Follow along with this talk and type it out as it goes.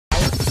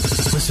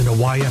listen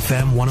to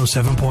YFM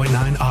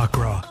 107.9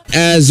 Accra.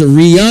 As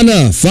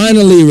Rihanna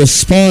finally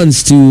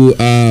responds to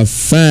a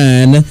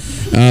fan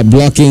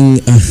blocking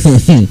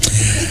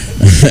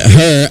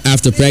her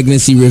after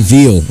pregnancy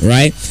reveal,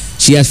 right?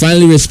 She has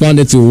finally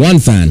responded to one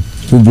fan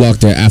who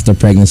blocked her after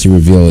pregnancy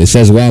reveal. It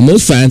says, while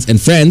most fans and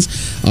friends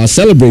are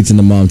celebrating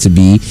the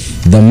mom-to-be,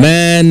 the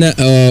man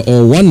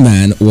or one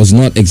man was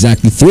not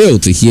exactly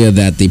thrilled to hear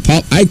that the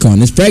pop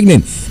icon is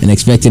pregnant and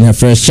expecting her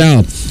first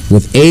child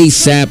with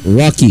A$AP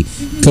Rocky.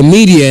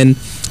 Comedian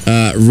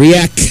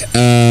Riak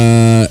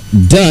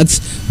Dutt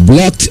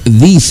blocked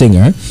the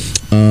singer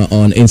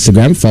on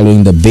Instagram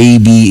following the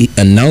baby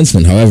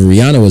announcement. However,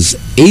 Rihanna was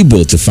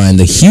able to find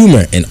the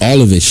humor in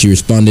all of it. She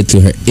responded to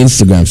her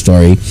Instagram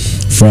story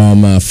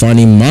from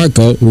Funny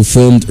Marco, who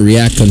filmed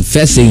Riak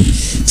confessing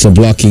to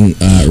blocking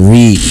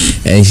Ri,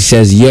 and she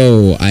says,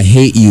 "Yo, I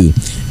hate you,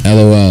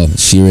 LOL."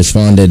 She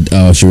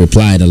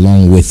replied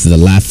along with the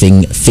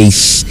laughing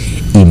face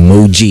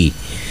emoji.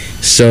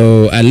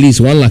 So at least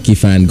one lucky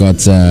fan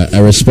got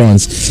a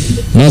response.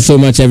 Not so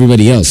much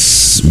everybody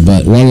else,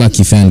 but one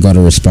lucky fan got a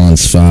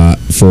response for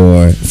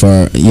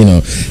you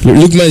know.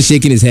 Lukman is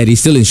shaking his head. He's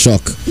still in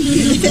shock.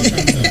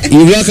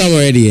 You block him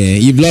already, eh?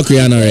 You block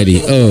Rihanna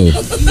already. Oh.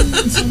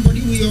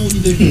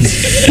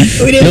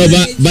 No,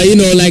 but you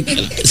know, like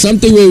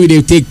something where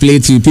they take play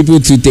to people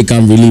to take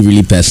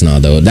really personal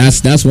though.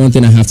 That's one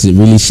thing I have to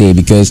really say,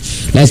 because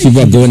lots of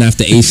people are going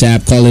after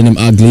A$AP, calling him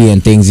ugly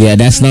and things. Yeah,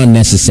 that's not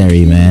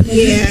necessary, man.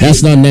 Yeah.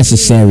 That's not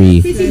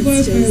necessary.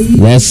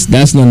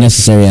 That's not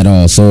necessary at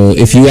all. So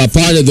if you are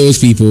part of those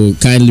people,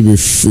 kindly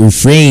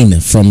refrain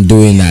from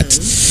doing that.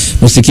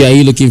 Mr. K, are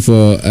you looking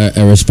for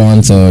a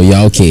response, or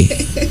you're okay?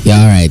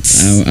 Yeah, all right.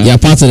 You're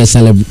part of the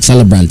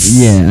celebrants.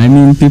 Yeah, I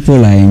mean,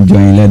 people are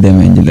enjoying. Let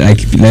them enjoy.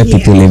 Let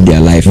people live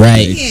their life,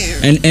 right?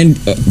 Yeah. And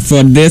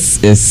for this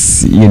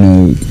is, you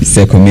know, it's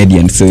a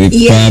comedian, so it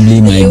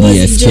probably might be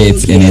a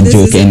skit and a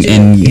joke,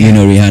 and you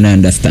know, Rihanna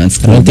understands.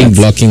 I don't think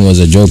blocking was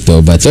a joke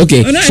though, but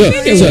okay. Oh, no, sure. I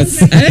think it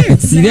was.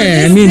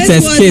 Yeah, I mean, it's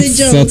a skit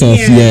sort of,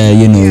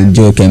 you know,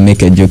 joke and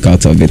make a joke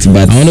out of it.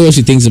 But I wonder what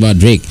she thinks about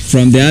Drake.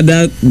 From the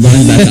other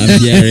ones that I'm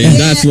hearing,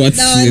 that's what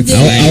it's like.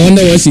 I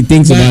wonder what she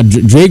thinks about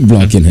Drake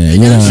blocking her.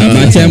 You know,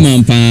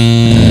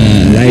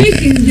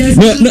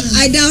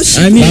 I doubt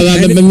she. I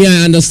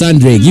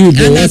understand Drake. You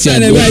do what's your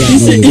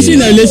is she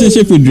in a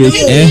relationship with Drake?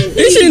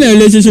 Is she in a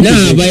relationship with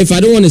Drake? But if I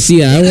don't want to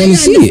see her, I don't want to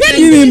see it. What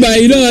do you mean by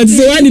you don't want to?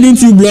 So why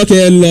didn't you block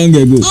her long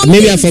ago?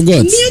 Maybe I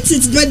forgot.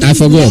 I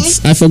forgot.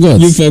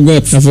 You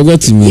forgot. I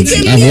forgot to mute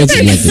it. I forgot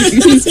to block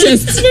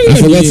it. I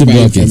forgot to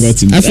block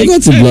it. I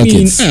forgot to block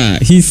it.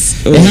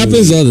 It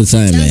happens all the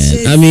time,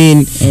 man. I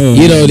mean,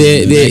 you know,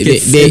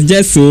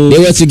 they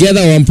were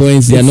together at one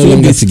point. They are no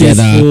longer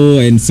together,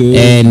 and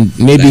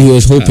maybe he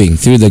was hoping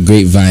through the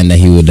grapevine that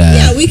he would.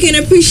 Yeah, we can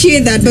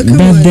appreciate that, but come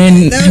on.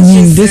 Then I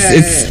mean, this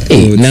is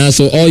now.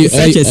 So all your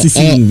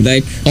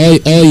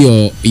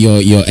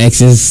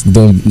exes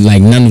don't,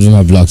 like, none of them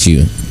have blocked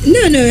you.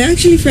 No,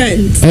 actually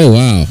friends. Oh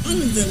wow. All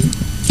of them.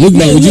 Look,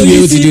 man, would you be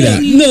able to do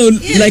that? No,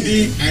 like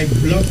I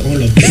block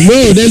all of them.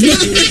 No, there's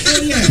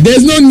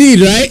no need,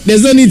 right?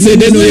 There's no need to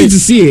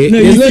see it.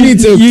 There's no need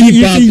to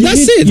keep up.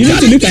 That's it. You need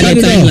to look at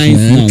the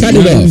timelines now. Cut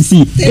it off.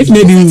 See, if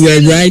maybe we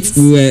were right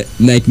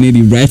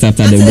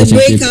after the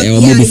relationship, or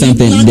maybe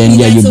something, then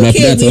you block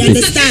that off it.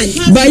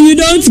 But you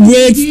don't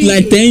wait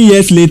like 10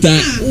 years later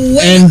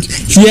and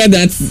hear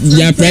that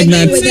you're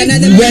pregnant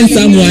when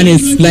someone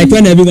is like,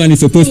 when everyone is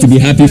supposed to be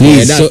happy for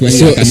you. So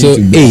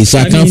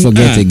I can't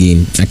forget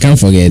again. I can't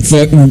forget.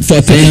 For 10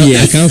 years.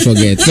 I can't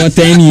forget. For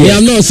 10 years. Yeah,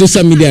 I'm not on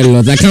social media a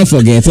lot. I can't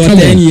forget. For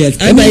 10 years.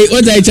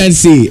 What are you trying to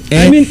say?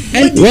 I mean,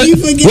 what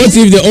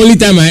if the only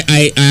time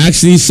I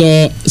actually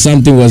saw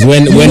something was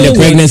when the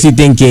pregnancy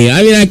thing came?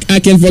 I mean, I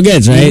can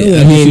forget, right?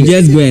 I mean, you should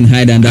just go and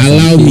hide under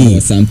or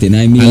something.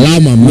 I mean, allow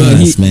my man.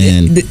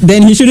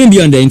 Then he shouldn't be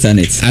on the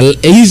internet. He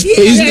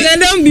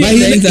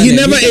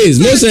never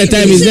is. Most of the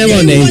time, he's never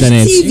on the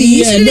internet.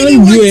 Yeah,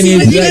 don't do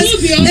anything.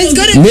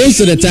 Most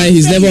of the time,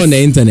 he's never on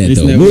the internet,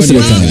 though. Most of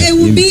the time.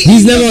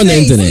 He's never on the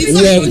internet.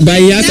 Well, but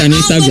he has an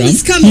Instagram.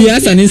 He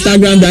has an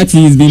Instagram that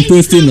he's been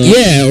posting on.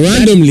 Yeah,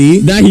 randomly.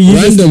 That he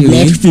uses to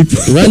block people.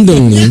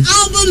 Randomly. The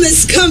album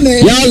is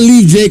coming. Y'all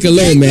leave Drake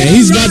alone, man.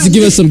 He's about to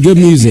give us some good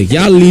music.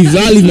 Y'all leave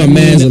my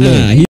man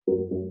alone.